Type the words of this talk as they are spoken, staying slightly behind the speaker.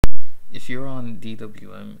if you're on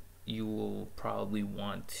DWM, you will probably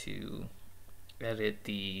want to edit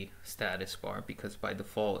the status bar because by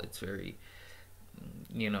default it's very,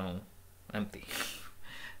 you know, empty.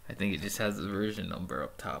 I think it just has the version number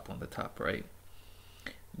up top on the top right.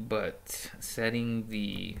 But setting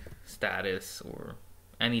the status or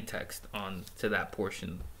any text on to that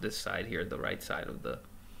portion, this side here, the right side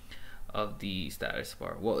of the status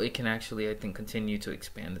bar, well, it can actually, I think, continue to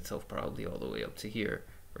expand itself probably all the way up to here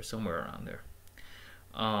or somewhere around there.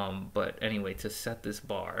 But anyway, to set this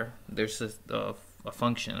bar, there's a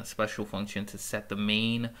function, a special function to set the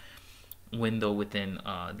main window within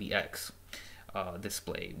the X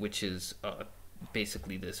display, which is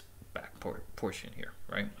basically this back portion here,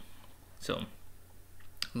 right? So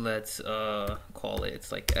let's call it,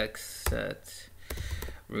 it's like X set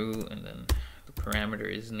root, and then the parameter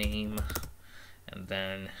is name, and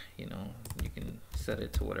then you can set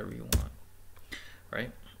it to whatever you want,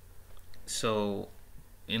 right? So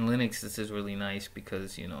in Linux, this is really nice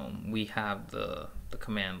because we have the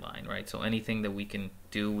command line, right? So anything that we can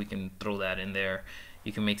do, we can throw that in there.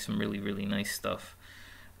 You can make some really nice stuff.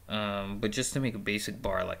 But just to make a basic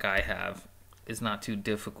bar like I have is not too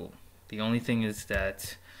difficult. The only thing is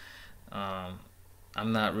that I'm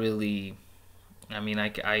not really,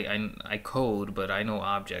 I code, but I know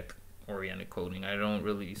object oriented coding. I don't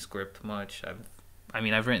really script much.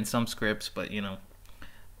 I've written some scripts, but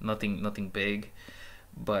nothing big.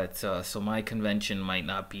 But so my convention might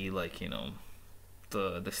not be like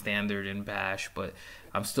the standard in Bash, but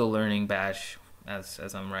I'm still learning Bash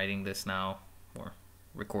as I'm writing this now or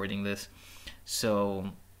recording this.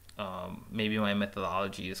 So maybe my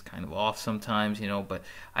methodology is kind of off sometimes, but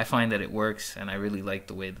I find that it works, and I really like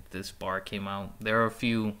the way that this bar came out. There are a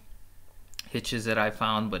few hitches that I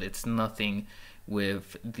found, but it's nothing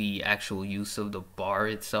with the actual use of the bar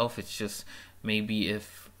itself. It's just maybe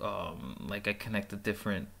if like I connect a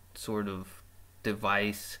different sort of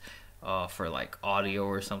device for like audio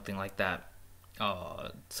or something like that,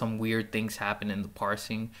 some weird things happen in the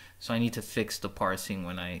parsing, so I need to fix the parsing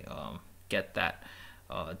when I get that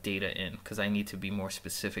data in, because I need to be more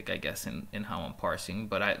specific, I guess, in how I'm parsing.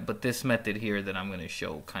 But this method here that I'm going to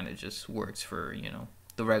show kind of just works for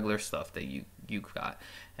the regular stuff that you got,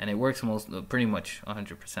 and it works pretty much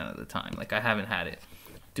 100% of the time. Like I haven't had it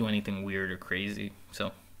do anything weird or crazy.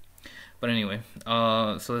 So, but anyway,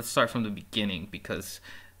 so let's start from the beginning, because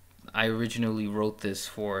I originally wrote this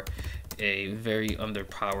for a very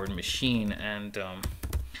underpowered machine, and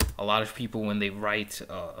a lot of people, when they write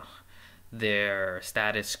their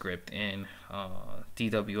status script in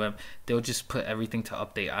DWM, they'll just put everything to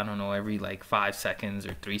update, I don't know, every like 5 seconds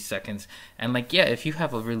or 3 seconds. And like, yeah, if you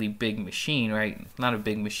have a really big machine, right, not a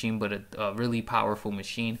big machine, but a really powerful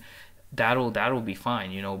machine, that'll be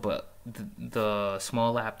fine, but the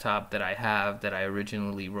small laptop that I have, that I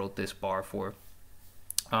originally wrote this bar for,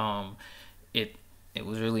 it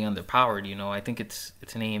was really underpowered. I think it's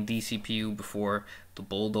an AMD CPU before the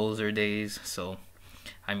bulldozer days, so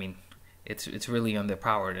I mean it's really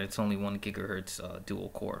underpowered, and it's only 1 gigahertz dual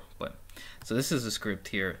core. But so this is a script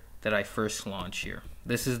here that I first launched here.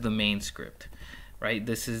 This is the main script, right?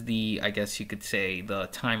 This is the, I guess you could say, the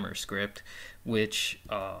timer script, which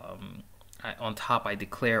on top I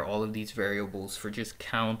declare all of these variables for just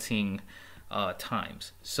counting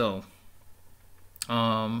times. So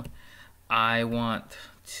I want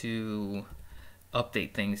to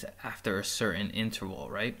update things after a certain interval,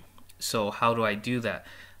 right? So how do I do that?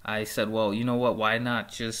 I said, well, you know what, why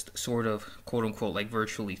not just sort of quote unquote like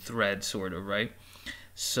virtually thread, sort of, right?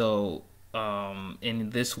 So in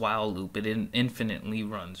this while loop, it infinitely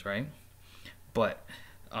runs, right? But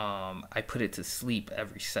I put it to sleep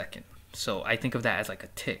every second. So I think of that as like a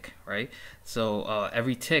tick, right? So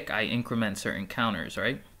every tick I increment certain counters,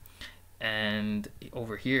 right? And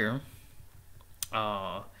over here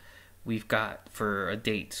we've got for a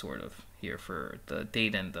date, sort of, here for the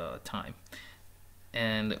date and the time.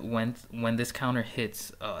 And when this counter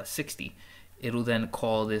hits 60, it'll then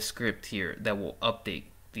call this script here that will update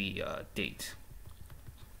the date.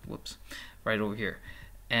 Whoops, right over here.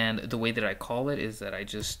 And the way that I call it is that I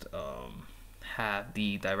just have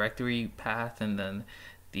the directory path and then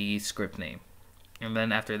the script name. And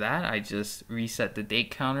then after that, I just reset the date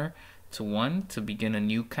counter to 1 to begin a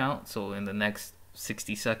new count. So in the next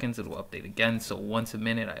 60 seconds, it will update again. So once a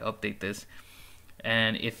minute, I update this.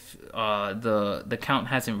 And if the count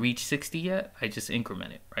hasn't reached 60 yet, I just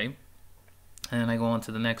increment it, right? And then I go on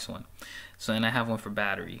to the next one. So then I have one for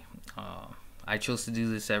battery. I chose to do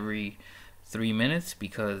this every 3 minutes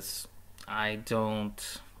because I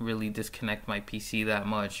don't really disconnect my PC that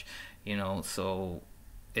much, so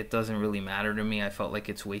it doesn't really matter to me. I felt like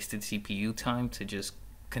it's wasted CPU time to just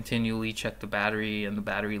continually check the battery and the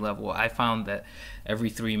battery level. I found that every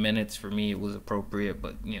 3 minutes for me it was appropriate,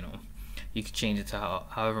 but you could change it to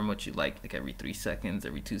however much you like every 3 seconds,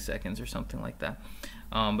 every 2 seconds, or something like that.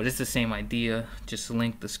 But it's the same idea. Just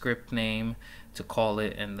link the script name to call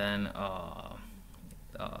it, and then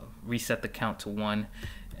reset the count to 1,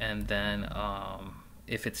 and then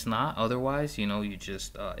if it's not otherwise, you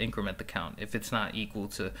just increment the count if it's not equal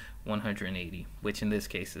to 180, which in this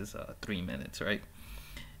case is 3 minutes, right?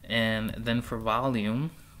 And then for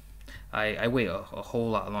volume, I wait a whole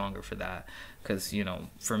lot longer for that, because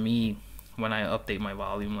for me, when I update my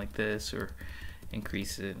volume like this, or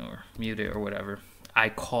increase it or mute it or whatever, I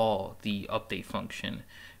call the update function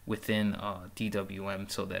within DWM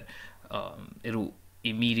so that it'll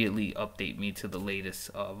immediately update me to the latest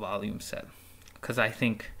volume set. Because I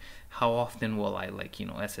think, how often will I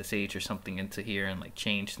SSH or something into here and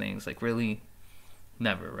change things? Really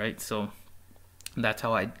never, right? So that's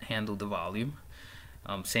how I handle the volume.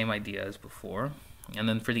 Same idea as before. And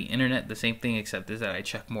then for the internet, the same thing, except is that I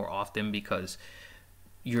check more often, because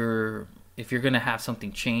if you're gonna have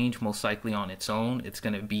something change, most likely on its own, it's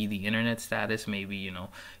gonna be the internet status. Maybe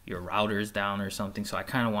your router's down or something. So I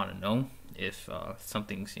kind of want to know if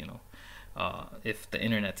something's if the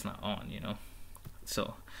internet's not on.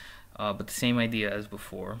 So but the same idea as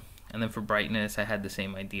before. And then for brightness, I had the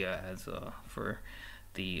same idea as for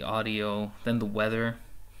the audio. Then the weather.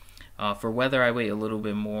 For weather, I wait a little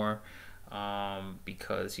bit more,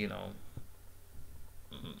 because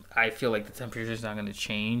I feel like the temperature is not going to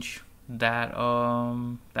change that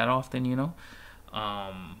often,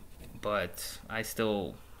 but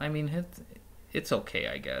it's okay,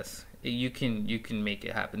 I guess. You can make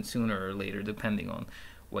it happen sooner or later, depending on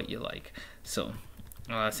what you like. So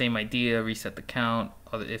same idea, reset the count.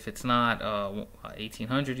 If it's not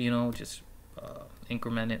 1800, just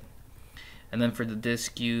increment it. And then for the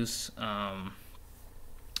disk use, I'm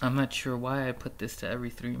not sure why I put this to every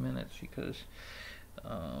 3 minutes, because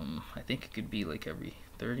I think it could be every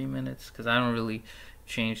 30 minutes, because I don't really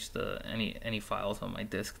change any files on my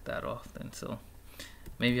disk that often. So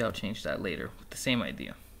maybe I'll change that later. But the same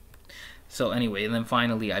idea. So anyway, and then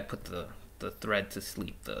finally I put the thread to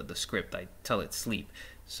sleep, the script. I tell it sleep.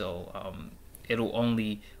 So it'll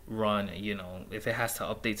only run, if it has to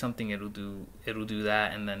update something, it'll do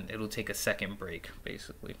that, and then it'll take a second break,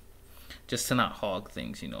 basically, just to not hog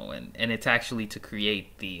things, and it's actually to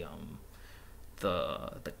create the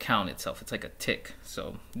count itself. It's like a tick,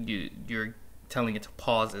 so you're telling it to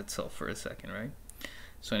pause itself for a second, right?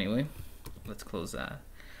 So anyway, let's close that.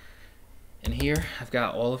 And here I've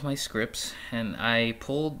got all of my scripts, and I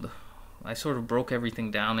sort of broke everything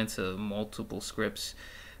down into multiple scripts,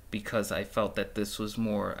 because I felt that this was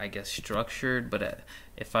more, I guess, structured. But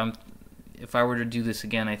if I were to do this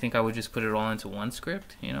again, I think I would just put it all into one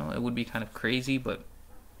script. It would be kind of crazy, but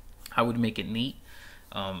I would make it neat.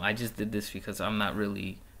 I just did this because I'm not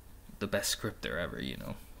really the best scripter ever,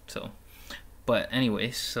 So, but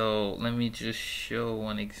anyway, so let me just show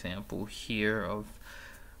one example here of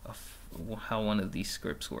how one of these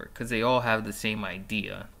scripts work, because they all have the same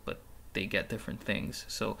idea, but they get different things.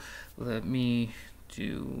 So let me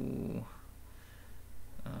do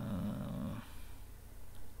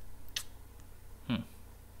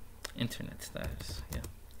internet status. Yeah.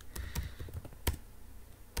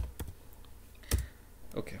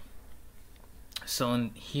 Okay. So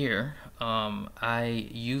in here, I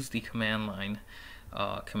use the command line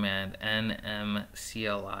command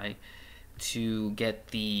nmcli to get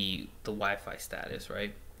the Wi-Fi status,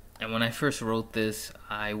 right? And when I first wrote this,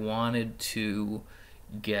 I wanted to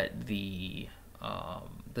get the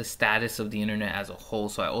status of the internet as a whole.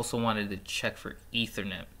 So I also wanted to check for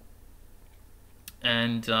Ethernet.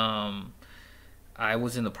 And I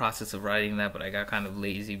was in the process of writing that, but I got kind of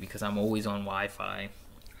lazy because I'm always on Wi-Fi.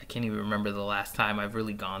 I can't even remember the last time I've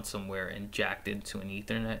really gone somewhere and jacked into an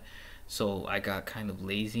Ethernet. So I got kind of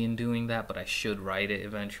lazy in doing that, but I should write it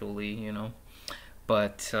eventually,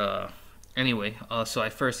 But anyway, so I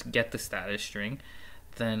first get the status string,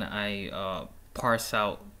 then I parse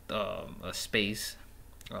out a space,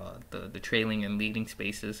 the trailing and leading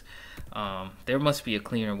spaces. There must be a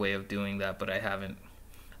cleaner way of doing that, but I haven't.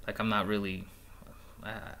 I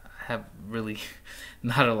have really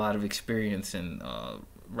not a lot of experience in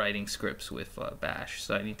writing scripts with Bash,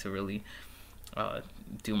 so I need to really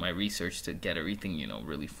do my research to get everything,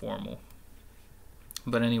 really formal.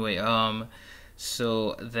 But anyway,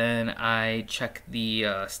 so then I check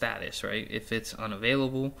the status, right? If it's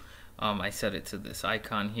unavailable, I set it to this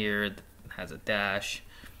icon here. It has a dash.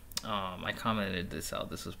 I commented this out.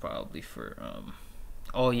 This was probably for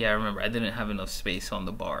Oh yeah, I remember I didn't have enough space on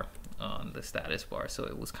the bar, on the status bar, so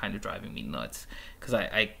it was kind of driving me nuts. Because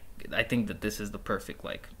I think that this is the perfect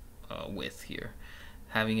like width here.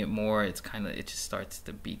 Having it more, it's kind of, it just starts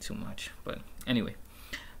to be too much. But anyway,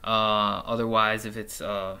 otherwise, if it's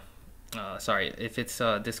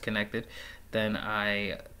disconnected, then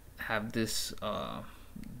I have this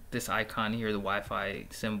this icon here, the Wi-Fi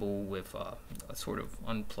symbol with a sort of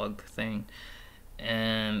unplug thing,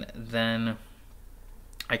 and then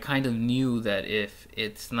I kind of knew that if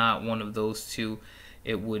it's not one of those two,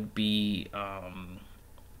 it would be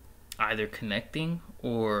either connecting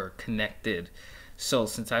or connected. So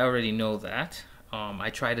since I already know that, I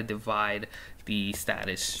try to divide the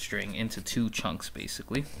status string into two chunks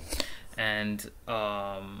basically, and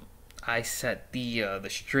I set the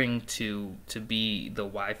string to be the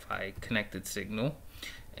Wi-Fi connected signal,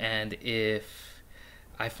 and if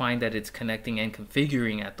I find that it's connecting and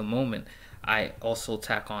configuring at the moment, I also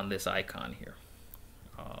tack on this icon here,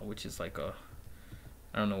 which is like a,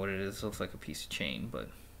 I don't know what it is, it looks like a piece of chain, but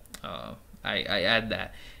I add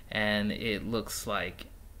that, and it looks like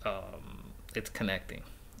it's connecting.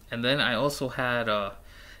 And then I also had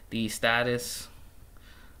the status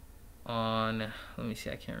on, let me see,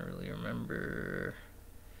 I can't really remember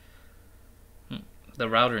the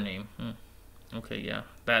router name. Okay, yeah,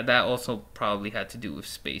 that also probably had to do with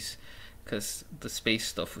space, because the space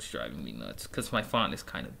stuff was driving me nuts because my font is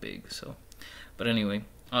kind of big. So, but anyway,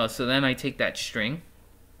 so then I take that string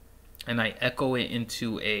and I echo it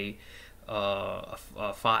into a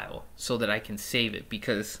file so that I can save it,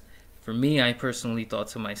 because for me, I personally thought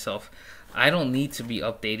to myself, I don't need to be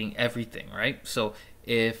updating everything, right? So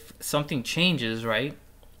if something changes, right,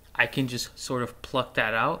 I can just sort of pluck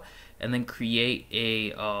that out and then create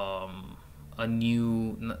a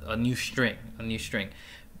new string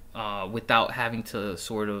without having to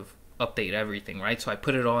sort of update everything, right? So I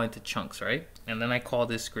put it all into chunks, right? And then I call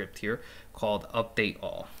this script here called update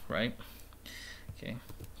all, right? Okay,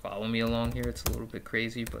 follow me along here. It's a little bit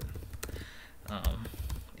crazy, but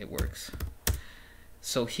it works.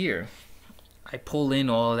 So here, I pull in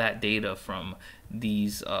all that data from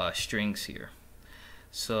these strings here.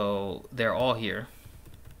 So they're all here,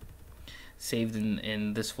 saved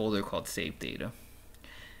in this folder called save data.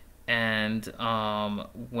 And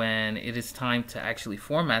when it is time to actually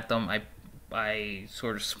format them, I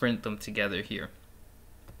sort of sprint them together here.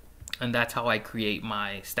 And that's how I create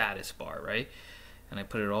my status bar, right? And I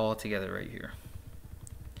put it all together right here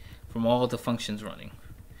from all the functions running.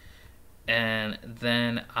 And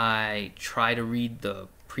then I try to read the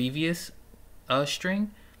previous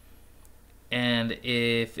string, and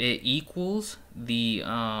if it equals the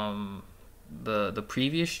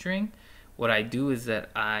previous string, what I do is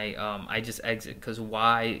that I just exit, because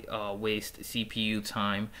why waste CPU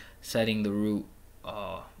time setting the root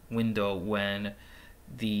window when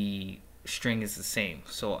the string is the same?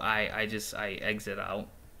 So I exit out.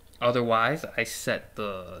 Otherwise, I set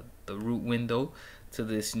the root window to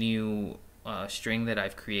this new string that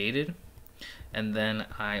I've created, and then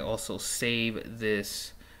I also save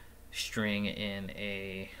this string in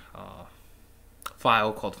a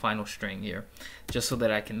file called final string here, just so that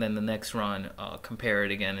I can then the next run compare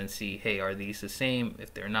it again and see, hey, are these the same?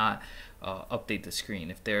 If they're not, update the screen.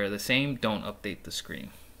 If they're the same, don't update the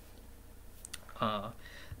screen.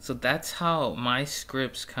 So that's how my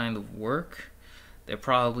scripts kind of work. They're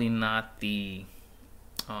probably not the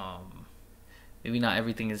maybe not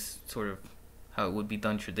everything is sort of how it would be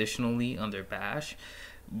done traditionally under Bash,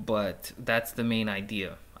 but that's the main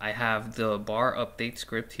idea. I have the bar update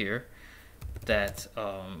script here that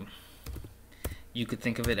you could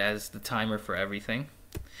think of it as the timer for everything.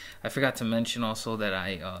 I forgot to mention also that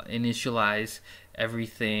I initialize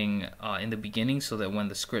everything in the beginning, so that when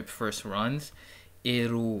the script first runs, it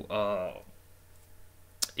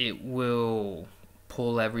will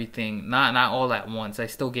pull everything, not all at once. I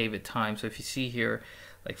still gave it time. So if you see here,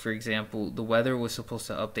 like for example, the weather was supposed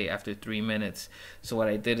to update after 3 minutes. So what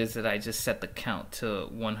I did is that I just set the count to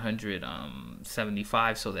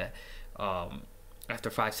 175, so that after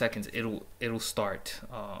 5 seconds it'll start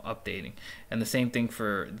updating. And the same thing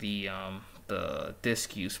for the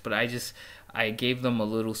disk use, but I gave them a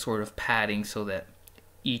little sort of padding so that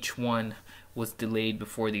each one was delayed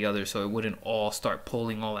before the other, so it wouldn't all start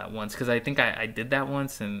pulling all at once. Because I think I did that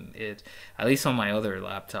once, and it, at least on my other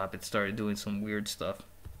laptop, it started doing some weird stuff.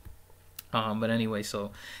 But anyway,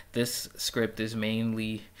 so this script is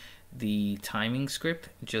mainly the timing script,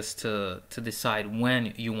 just to decide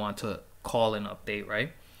when you want to call an update,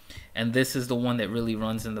 right? And this is the one that really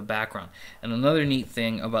runs in the background. And another neat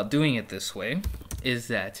thing about doing it this way is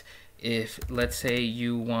that if, let's say,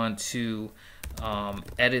 you want to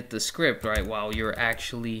edit the script, right, while you're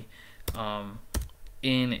actually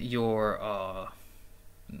in your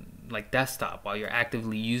like desktop, while you're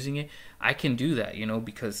actively using it. I can do that,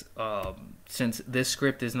 because since this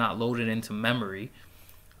script is not loaded into memory,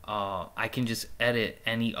 I can just edit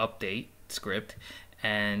any update script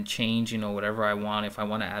and change, whatever I want. If I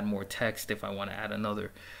want to add more text, if I want to add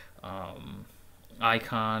another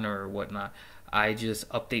icon or whatnot, I just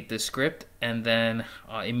update the script, and then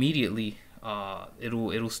immediately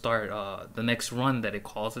it'll start the next run that it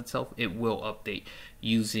calls itself. It will update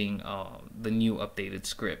using the new updated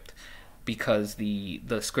script, because the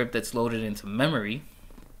script that's loaded into memory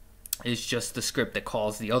is just the script that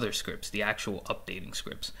calls the other scripts, the actual updating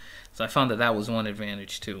scripts. So I found that was one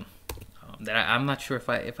advantage too. That I'm not sure if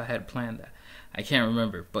I had planned that. I can't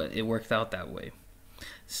remember, but it worked out that way.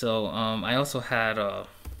 So I also had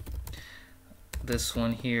this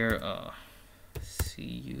one here,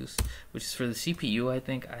 CUs, which is for the CPU. I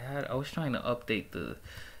think I was trying to update the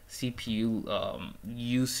CPU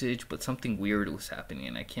usage, but something weird was happening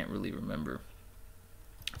and I can't really remember.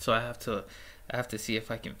 So I have to see if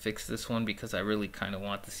I can fix this one, because I really kind of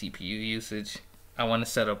want the CPU usage. I want to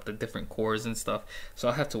set up the different cores and stuff, so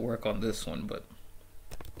I'll have to work on this one.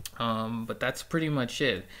 But that's pretty much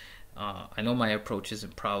it. I know my approach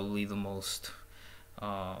isn't probably the most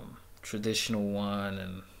traditional one,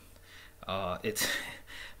 and it's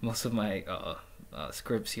most of my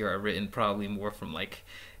scripts here are written probably more from like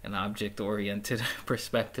an object-oriented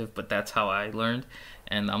perspective, but that's how I learned,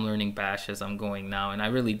 and I'm learning Bash as I'm going now, and I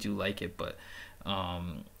really do like it. But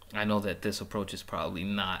I know that this approach is probably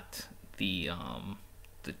not the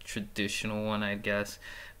traditional one, I guess,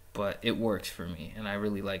 but it works for me, and I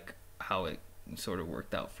really like how it sort of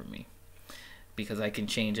worked out for me, because I can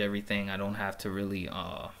change everything. I don't have to really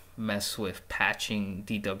mess with patching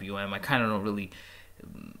DWM. I kind of don't really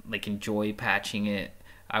like enjoy patching it.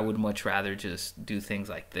 I would much rather just do things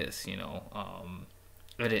like this,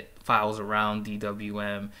 edit files around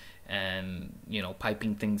DWM, and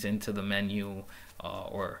piping things into the menu,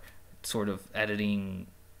 or sort of editing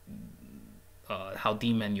how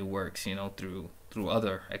dmenu works, through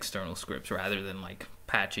other external scripts, rather than like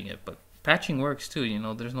patching it. But patching works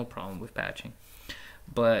too, there's no problem with patching.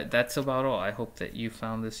 But that's about all. I hope that you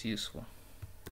found this useful.